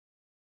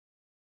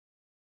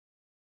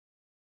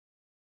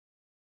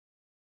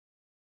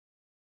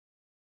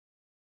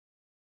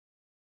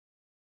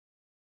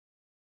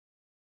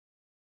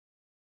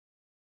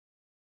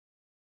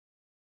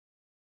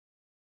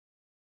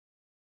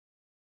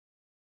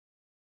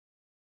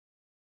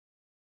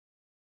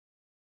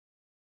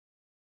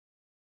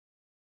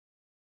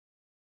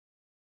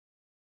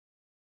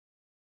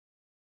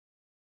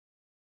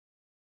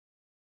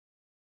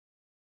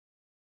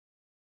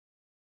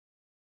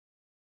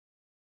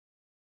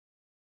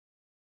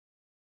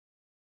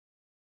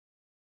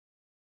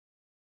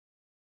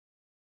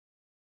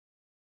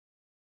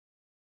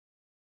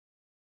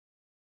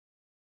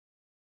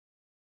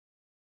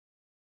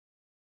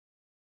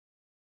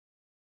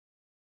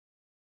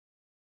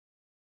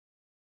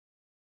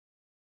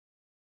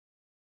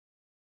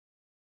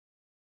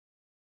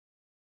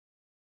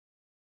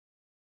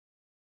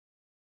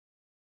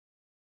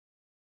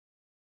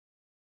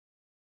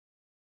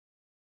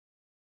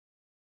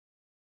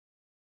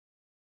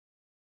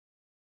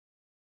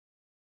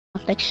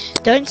nothing.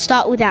 Don't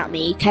start without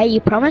me, okay? You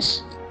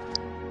promise?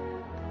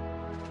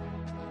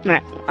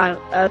 Right,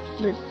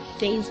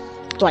 please,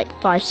 like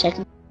 5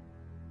 seconds.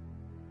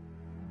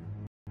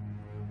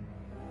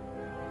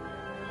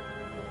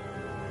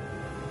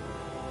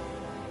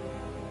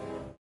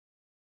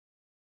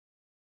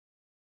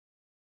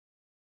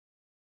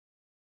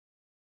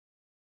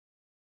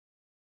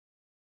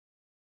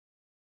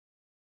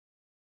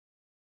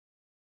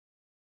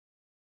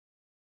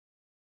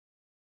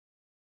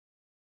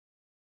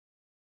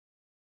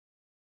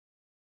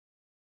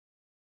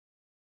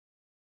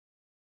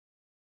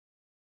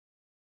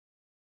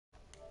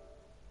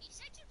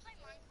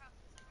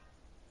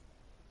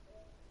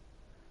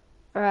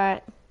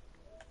 Right.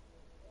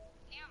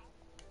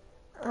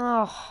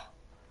 Oh.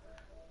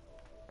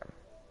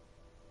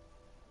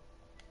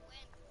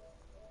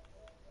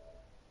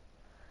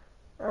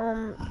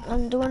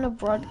 I'm doing a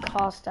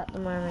broadcast at the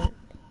moment.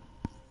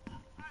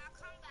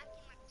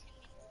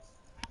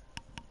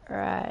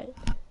 Right.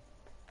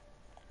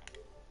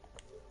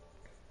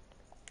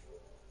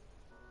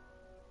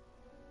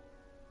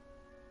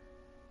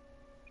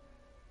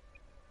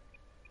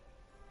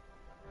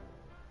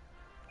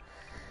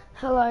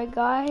 Hello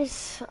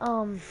guys.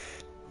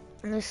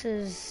 This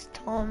is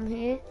Tom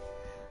here.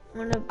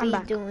 I'm gonna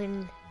be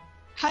doing.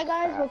 Hi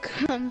guys,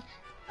 welcome.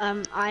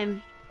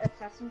 I'm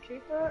Assassin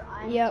Trooper.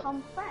 I'm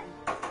Tom Frank.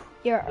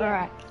 You're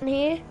alright.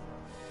 Here.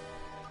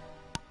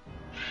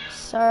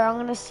 So I'm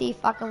gonna see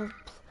if I can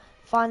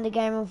find the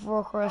game of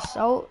Walker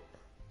Assault.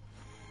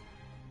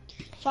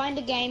 Find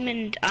a game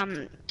and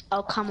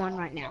I'll come on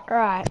right now.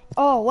 Alright.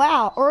 Oh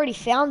wow, already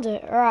found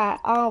it. Alright,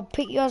 I'll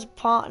pick you as a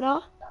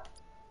partner.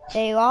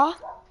 There you are.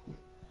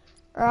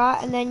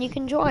 Alright, and then you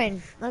can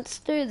join. Let's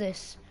do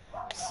this.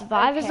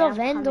 Survivors of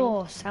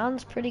Endor.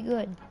 Sounds pretty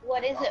good.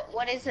 What is it?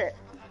 What is it?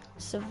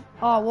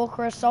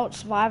 Walker Assault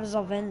Survivors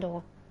of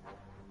Endor.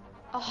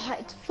 Oh,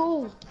 it's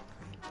full.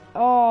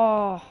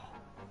 Oh.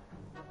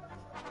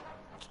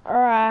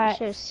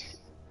 Alright.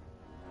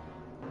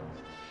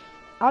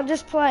 I'll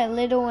just play a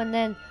little and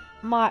then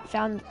might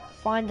find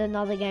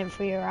another game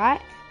for you, right?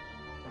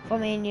 For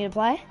me and you to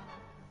play?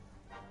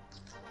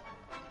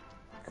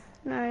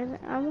 No,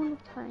 I want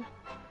to play.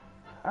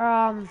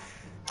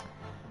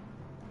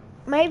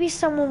 Maybe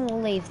someone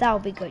will leave. That'll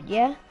be good,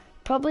 yeah?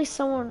 Probably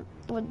someone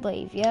would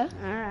leave, yeah?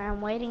 Alright, I'm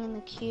waiting in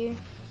the queue.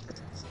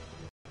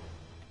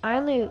 I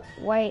only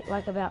wait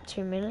like about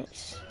 2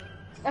 minutes.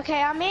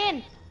 Okay, I'm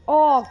in.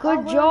 Oh,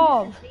 good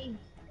job.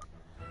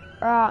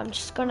 Alright, I'm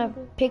just gonna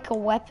pick a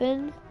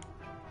weapon.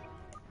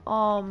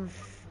 Can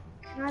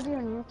I be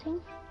on your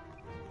team?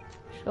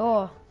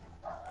 Sure.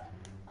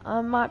 I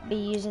might be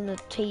using the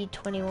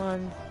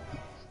T21.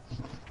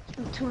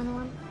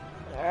 T21?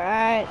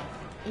 Alright,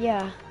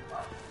 yeah.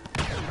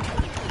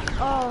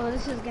 Oh,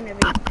 this is gonna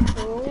be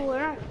cool.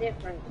 We're on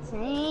different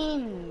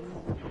teams.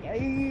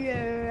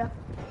 Yeah.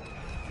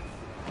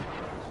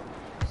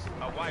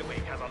 A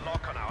Y-Wing has a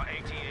lock on our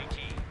AT-AT.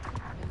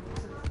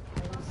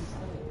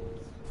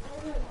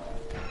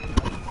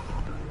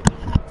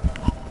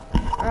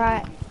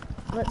 Alright,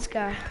 let's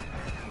go.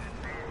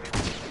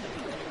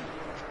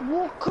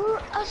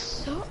 Walker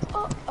Assault.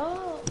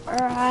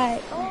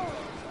 Alright.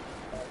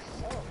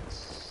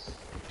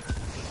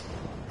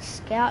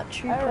 Scout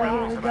Trooper,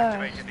 here we go.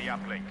 Activated the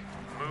uplink.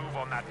 Move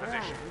on that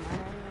position.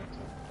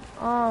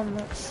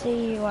 Let's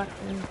see what I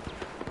can...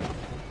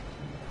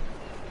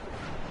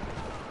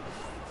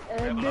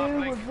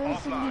 We're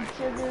versing each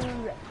other.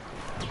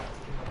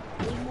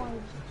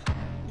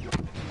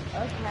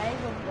 Okay,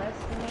 we're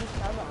versing each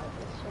other.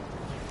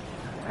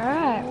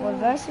 Alright, we're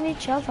versing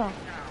each other.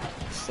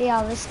 Let's see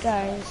how this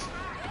goes.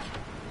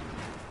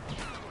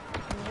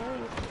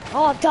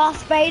 Oh,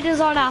 Darth Vader's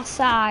on our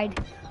side.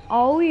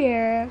 Oh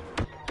yeah.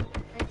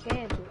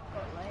 Okay,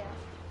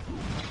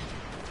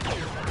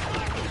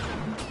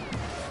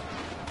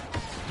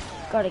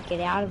 Gotta get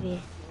out of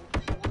here.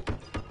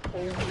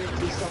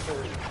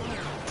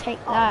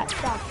 Take that.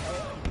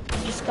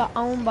 Just got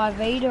owned by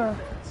Vader.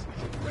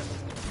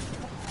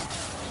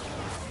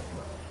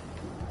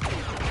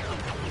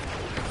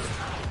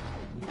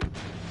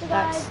 So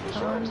guys, be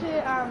sure to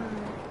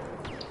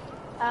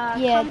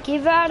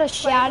give out a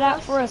shout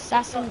out for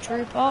Assassin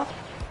Trooper.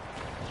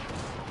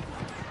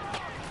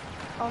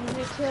 I'm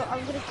gonna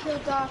kill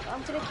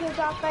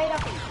Darth Vader.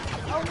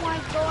 Oh my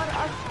god,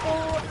 I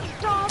fought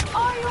Darth. I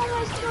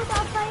almost killed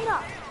Darth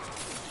Vader.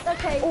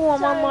 Okay. Oh,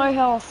 I'm on my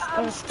health.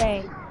 Gotta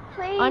stay.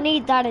 Please I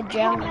need that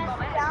adrenaline.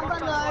 comment down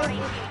below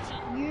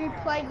if you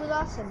played with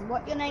us and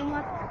what your name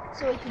was,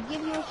 so we could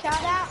give you a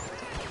shout out.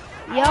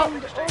 Yep.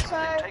 And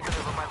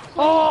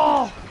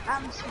also,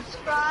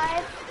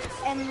 subscribe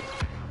and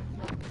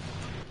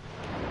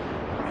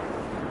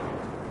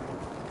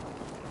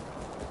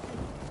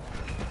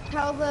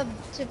tell them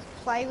to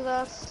play with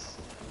us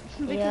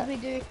because we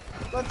do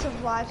lots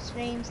of live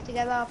streams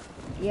together.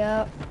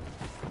 Yep.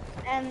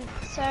 And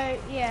so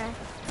yeah,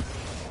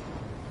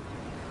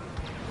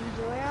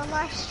 enjoy our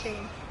live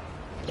stream.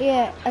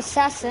 Yeah,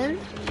 Assassin.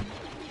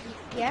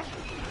 Yeah.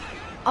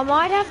 I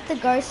might have to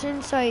go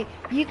soon, so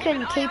you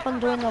can keep on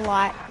doing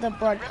the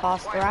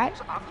broadcast, right?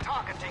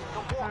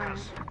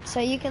 So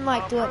you can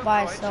like do it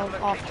by yourself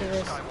after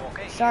this.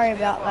 Sorry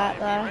about that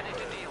though.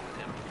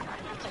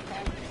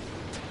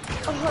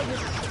 Oh, the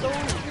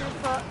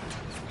stormtrooper.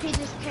 He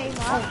just came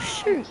up. Oh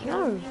shoot,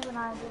 no. Me when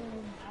I didn't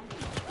even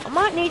know. I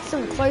might need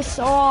some close.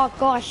 Oh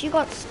gosh, you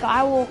got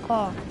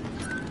Skywalker.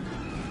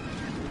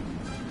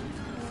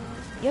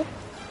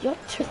 You're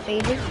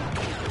defeated.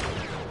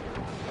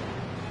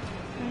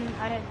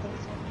 I don't think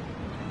so.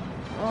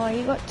 Oh,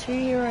 you got 2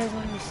 heroes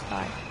on your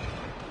side.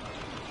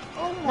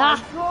 Oh my Nah,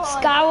 god.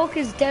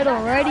 Skywalker's dead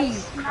already.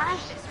 Smash.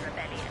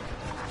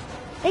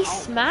 They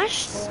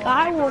smashed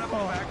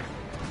Skywalker.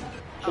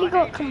 He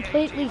got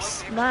completely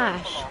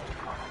smashed.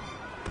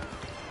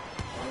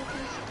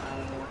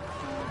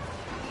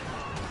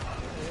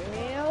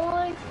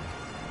 Really?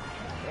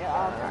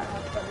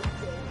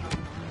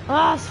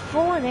 Ah, it's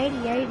fallen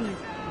 80-80.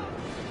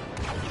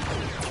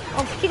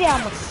 Oh, get out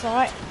of my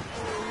sight.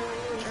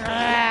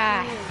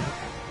 Ah.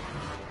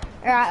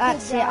 Alright,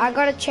 that's it. I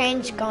gotta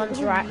change guns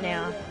right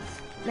now.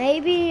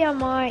 Maybe I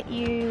might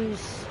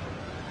use...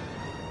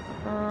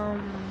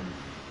 No,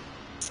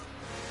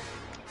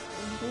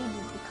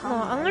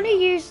 I'm gonna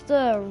use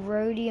the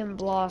Rhodium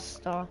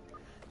Blaster.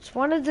 It's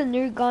one of the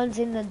new guns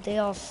in the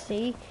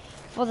DLC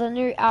for the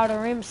new Outer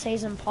Rim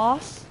Season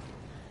Pass.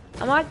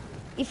 I might,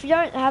 if you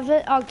don't have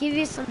it, I'll give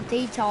you some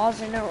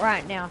details in it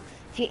right now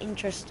if you're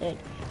interested.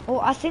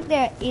 Well, I think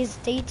there is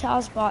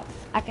details, but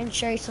I can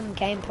show you some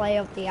gameplay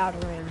of the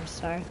Outer Rim.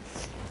 So,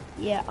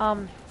 yeah.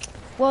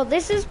 Well,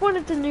 this is one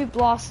of the new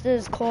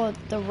blasters called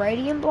the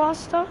Radiant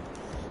Blaster.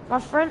 My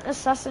friend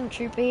Assassin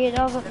Trooper here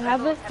doesn't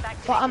have it,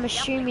 but I'm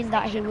assuming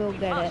that he will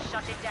get it.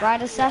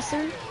 Right,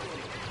 Assassin?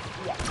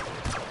 Yeah.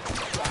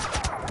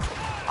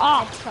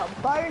 Oh, It's a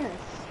bonus.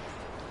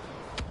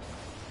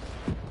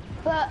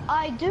 But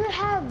I do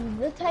have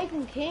the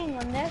Taken King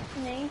on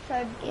Destiny,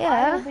 so Yeah.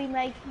 I will be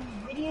making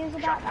videos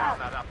about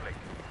that.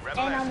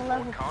 And I'm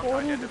level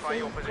 40, which is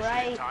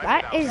great.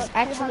 that is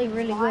actually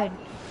really good.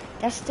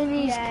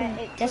 Destiny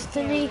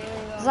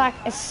is like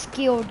a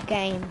skilled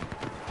game.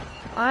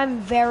 I'm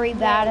very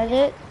bad at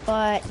it,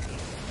 but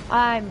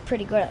I'm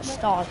pretty good at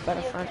Stars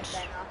Battlefronts.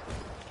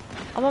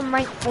 I'm on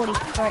rank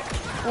 43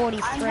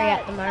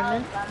 at the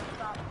moment.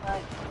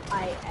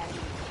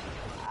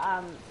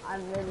 I'm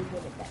really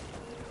good at that.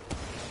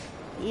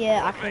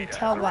 Yeah, I can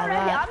tell by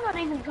that. I'm not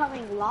even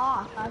coming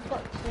last. I've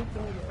got 2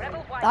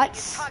 fingers.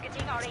 That's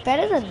it's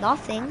better than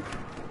nothing.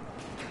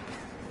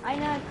 I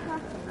know it's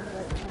nothing,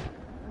 but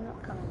I'm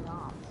not coming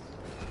last.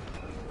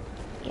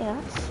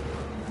 Yeah, that's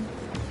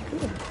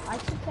good. I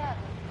took out.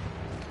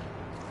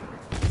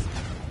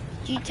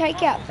 Do you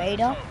take out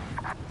Vader?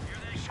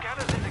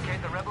 Scanners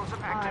indicate the rebels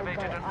have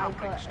activated an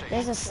uplink station.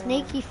 There's a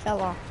sneaky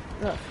fella.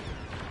 Look.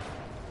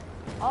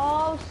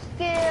 Oh,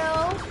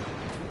 skill.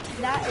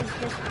 That is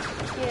just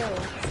skill.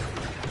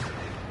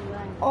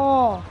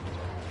 Oh.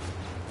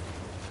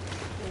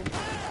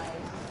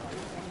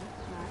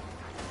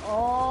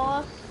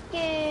 Oh,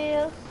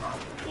 skill.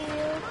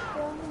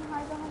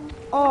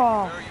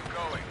 Oh. Where are you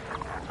going?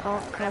 Oh,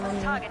 come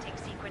on. Targeting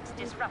sequence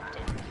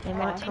disrupted. They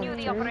might Continue come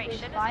the through.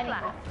 operation as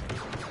planned.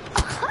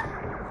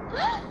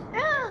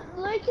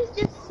 Luke is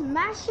just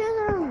smashing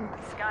him.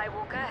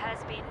 Skywalker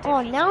has been Oh,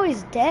 defeated. now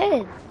he's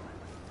dead.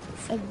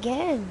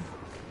 Again.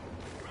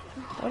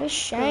 What a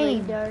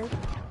shame. Greedo.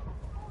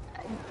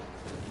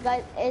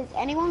 Guys, is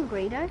anyone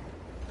Greedo?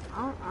 I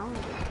don't know.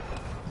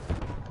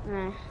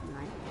 No.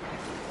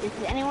 Is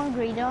anyone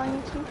Greedo on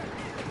YouTube?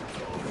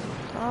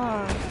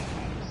 Oh.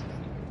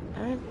 I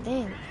don't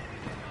think.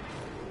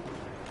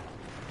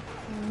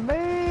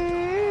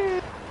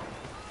 Boo.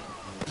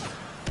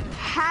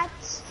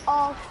 Hats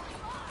off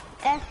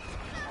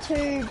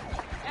F221.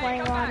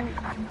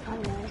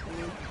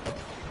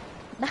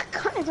 That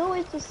guy is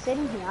always just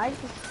sitting here. I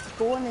just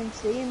spawn and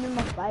see him in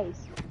my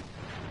face.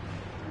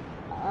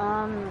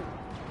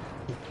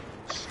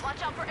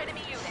 Watch out for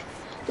enemy units.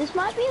 This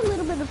might be a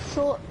little bit of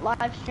short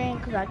live stream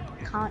because I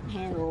can't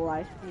handle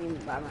live stream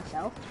by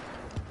myself.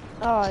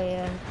 Oh,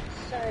 yeah.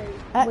 So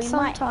That's we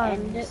might sometimes,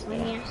 end it when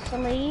yeah. you have to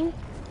leave.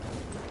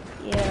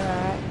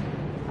 Yeah, right.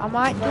 I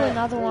might do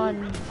another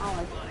one.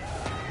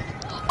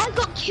 I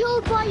got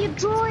killed by a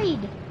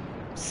droid!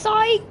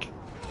 Psych!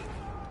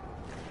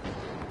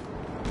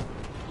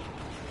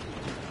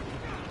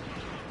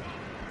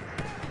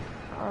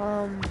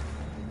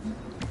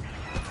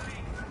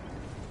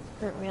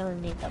 Don't really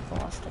need that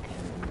blaster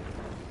cannon.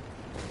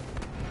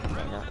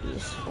 They're not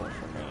useful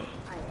for me.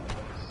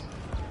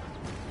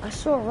 I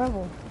saw a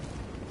rebel.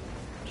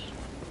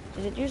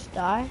 Did it just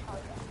die?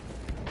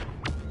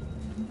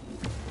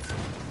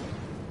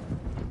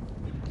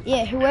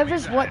 Yeah,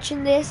 whoever's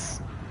watching this,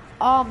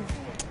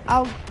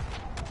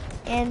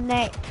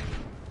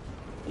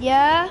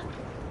 yeah?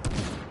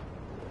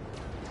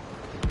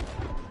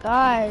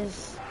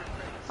 Guys,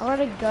 I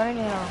gotta go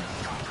now.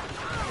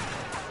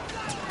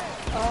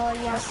 Oh,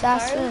 yeah.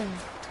 Assassin.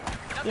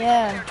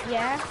 Yeah,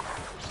 Yeah?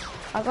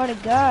 I gotta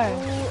go.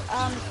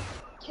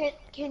 Ooh,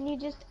 can you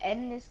just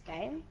end this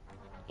game?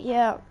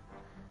 Yeah.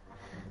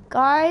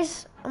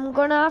 Guys, I'm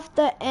gonna have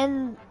to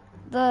end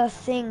the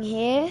thing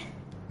here.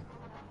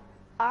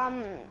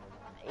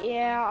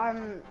 Yeah,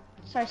 I'm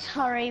so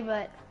sorry,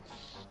 but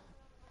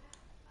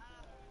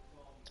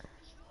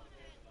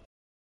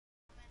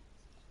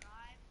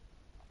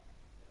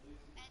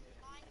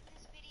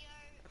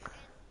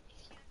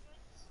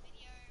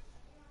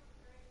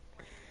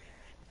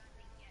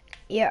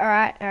Yeah,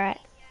 alright.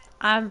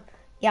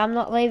 Yeah, I'm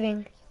not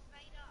leaving.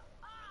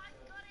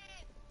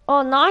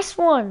 Oh, nice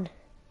one.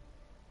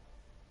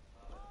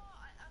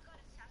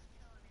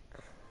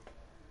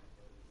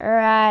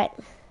 Alright.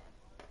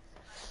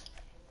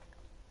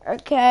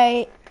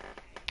 Okay.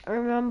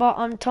 Remember,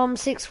 I'm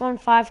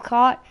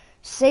Tom615Cart.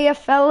 See ya,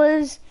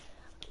 fellas.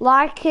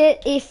 Like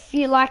it if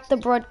you like the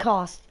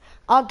broadcast.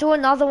 I'll do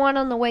another one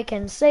on the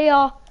weekend. See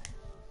ya.